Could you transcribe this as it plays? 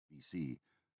D.C.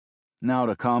 Now,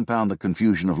 to compound the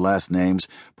confusion of last names,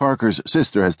 Parker's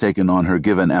sister has taken on her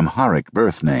given Amharic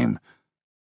birth name.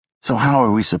 So how are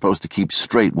we supposed to keep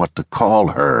straight what to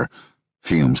call her?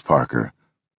 Fumes Parker.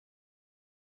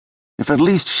 If at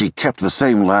least she kept the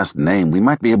same last name, we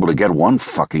might be able to get one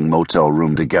fucking motel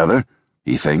room together,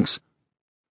 he thinks.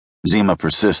 Zima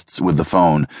persists with the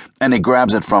phone, and he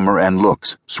grabs it from her and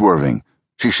looks, swerving.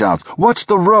 She shouts, "Watch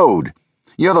the road!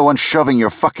 You're the one shoving your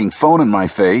fucking phone in my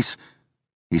face,"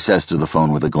 he says to the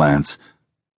phone with a glance.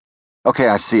 "Okay,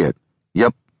 I see it.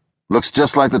 Yep, looks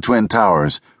just like the Twin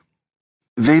Towers.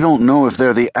 They don't know if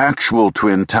they're the actual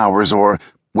Twin Towers or...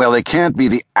 Well, they can't be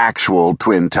the actual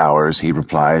Twin Towers," he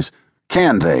replies.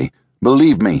 "Can they?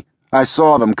 Believe me, I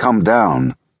saw them come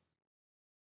down."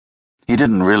 He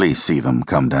didn't really see them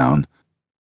come down,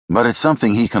 but it's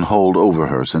something he can hold over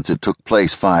her since it took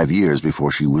place 5 years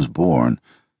before she was born.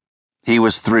 He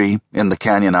was 3 in the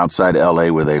canyon outside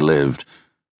L.A. where they lived.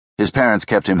 His parents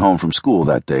kept him home from school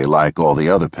that day, like all the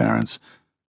other parents.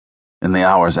 In the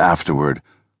hours afterward,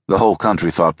 the whole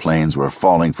country thought planes were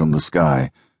falling from the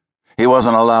sky. He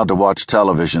wasn't allowed to watch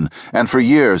television, and for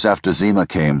years after Zima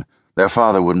came, their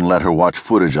father wouldn't let her watch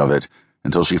footage of it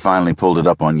until she finally pulled it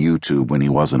up on YouTube when he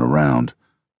wasn't around.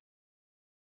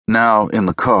 Now, in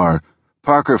the car,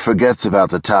 Parker forgets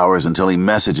about the towers until he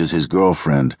messages his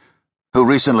girlfriend, who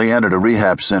recently entered a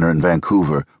rehab center in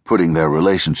Vancouver, putting their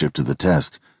relationship to the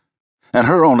test. And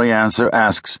her only answer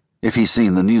asks if he's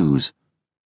seen the news.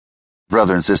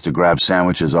 Brother and sister grab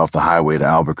sandwiches off the highway to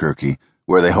Albuquerque,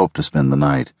 where they hope to spend the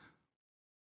night.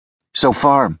 "So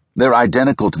far, they're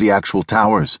identical to the actual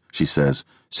towers," she says,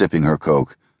 sipping her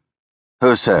Coke.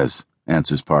 "Who says?"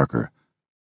 answers Parker.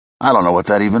 "I don't know what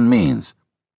that even means."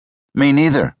 "Me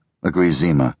neither," agrees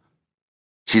Zima.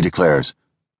 She declares,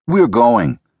 "We're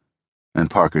going," and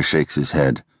Parker shakes his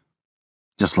head.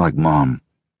 Just like Mom,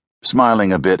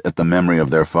 smiling a bit at the memory of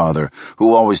their father,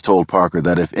 who always told Parker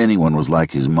that if anyone was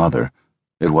like his mother,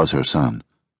 it was her son.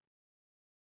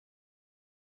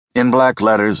 In black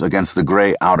letters against the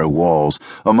gray outer walls,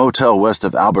 a motel west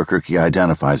of Albuquerque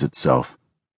identifies itself.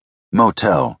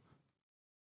 Motel.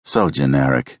 So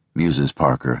generic, muses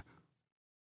Parker.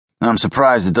 I'm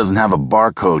surprised it doesn't have a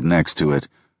barcode next to it.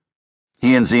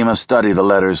 He and Zima study the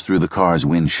letters through the car's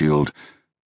windshield.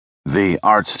 The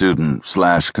art student /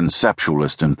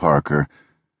 conceptualist in Parker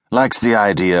likes the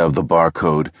idea of the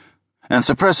barcode and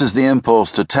suppresses the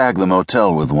impulse to tag the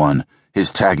motel with one,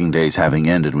 his tagging days having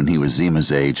ended when he was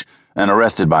Zima's age and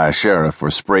arrested by a sheriff for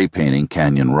spray painting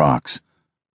canyon rocks.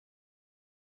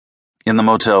 In the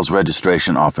motel's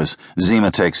registration office,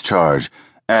 Zima takes charge,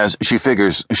 as she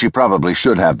figures she probably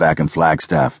should have back in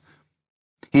Flagstaff.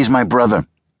 "He's my brother,"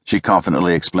 she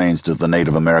confidently explains to the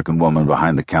Native American woman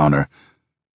behind the counter.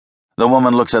 The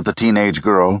woman looks at the teenage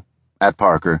girl, at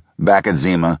Parker, back at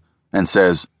Zima, and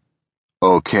says,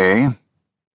 "Okay."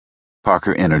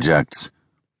 Parker interjects,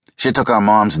 "She took our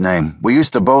mom's name. We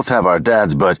used to both have our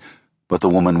dad's, but the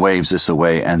woman waves this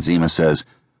away, and Zima says,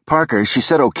 "Parker, she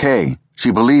said okay. She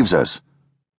believes us."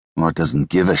 "Or doesn't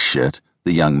give a shit,"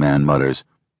 the young man mutters.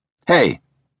 "Hey!"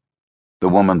 The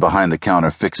woman behind the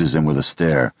counter fixes him with a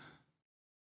stare.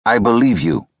 "I believe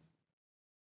you."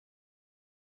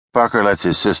 Parker lets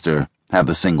his sister have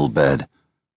the single bed.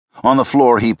 On the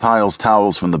floor, he piles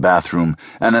towels from the bathroom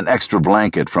and an extra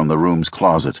blanket from the room's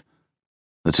closet.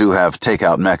 The two have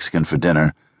takeout Mexican for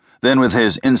dinner. Then, with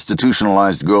his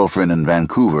institutionalized girlfriend in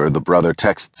Vancouver, the brother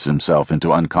texts himself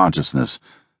into unconsciousness,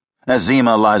 as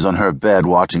Zima lies on her bed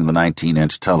watching the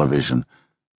 19-inch television.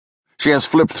 She has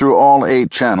flipped through all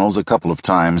 8 channels a couple of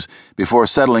times before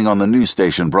settling on the news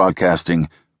station broadcasting,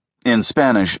 in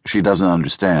Spanish she doesn't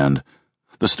understand,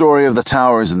 the story of the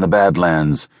towers in the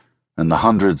Badlands and the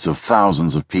hundreds of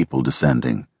thousands of people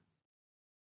descending.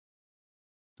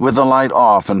 With the light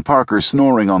off and Parker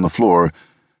snoring on the floor,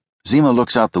 Zima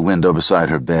looks out the window beside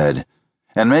her bed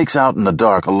and makes out in the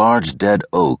dark a large dead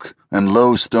oak and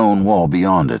low stone wall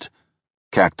beyond it.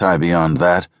 Cacti beyond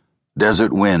that,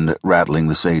 desert wind rattling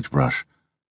the sagebrush.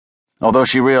 Although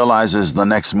she realizes the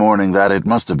next morning that it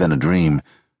must have been a dream,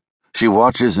 she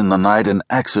watches in the night an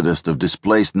exodus of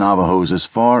displaced Navajos as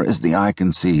far as the eye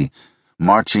can see,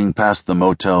 marching past the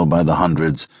motel by the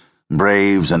hundreds,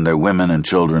 braves and their women and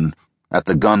children, at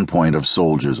the gunpoint of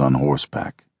soldiers on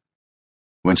horseback.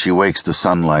 When she wakes to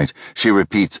sunlight, she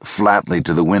repeats flatly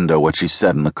to the window what she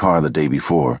said in the car the day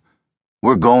before.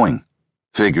 "We're going,"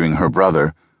 figuring her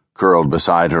brother, curled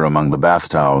beside her among the bath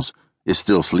towels, is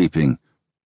still sleeping.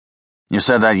 "You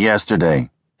said that yesterday,"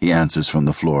 he answers from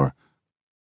the floor.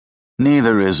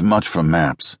 Neither is much for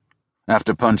maps.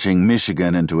 After punching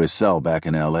Michigan into his cell back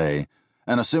in L.A.,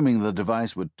 and assuming the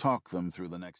device would talk them through the next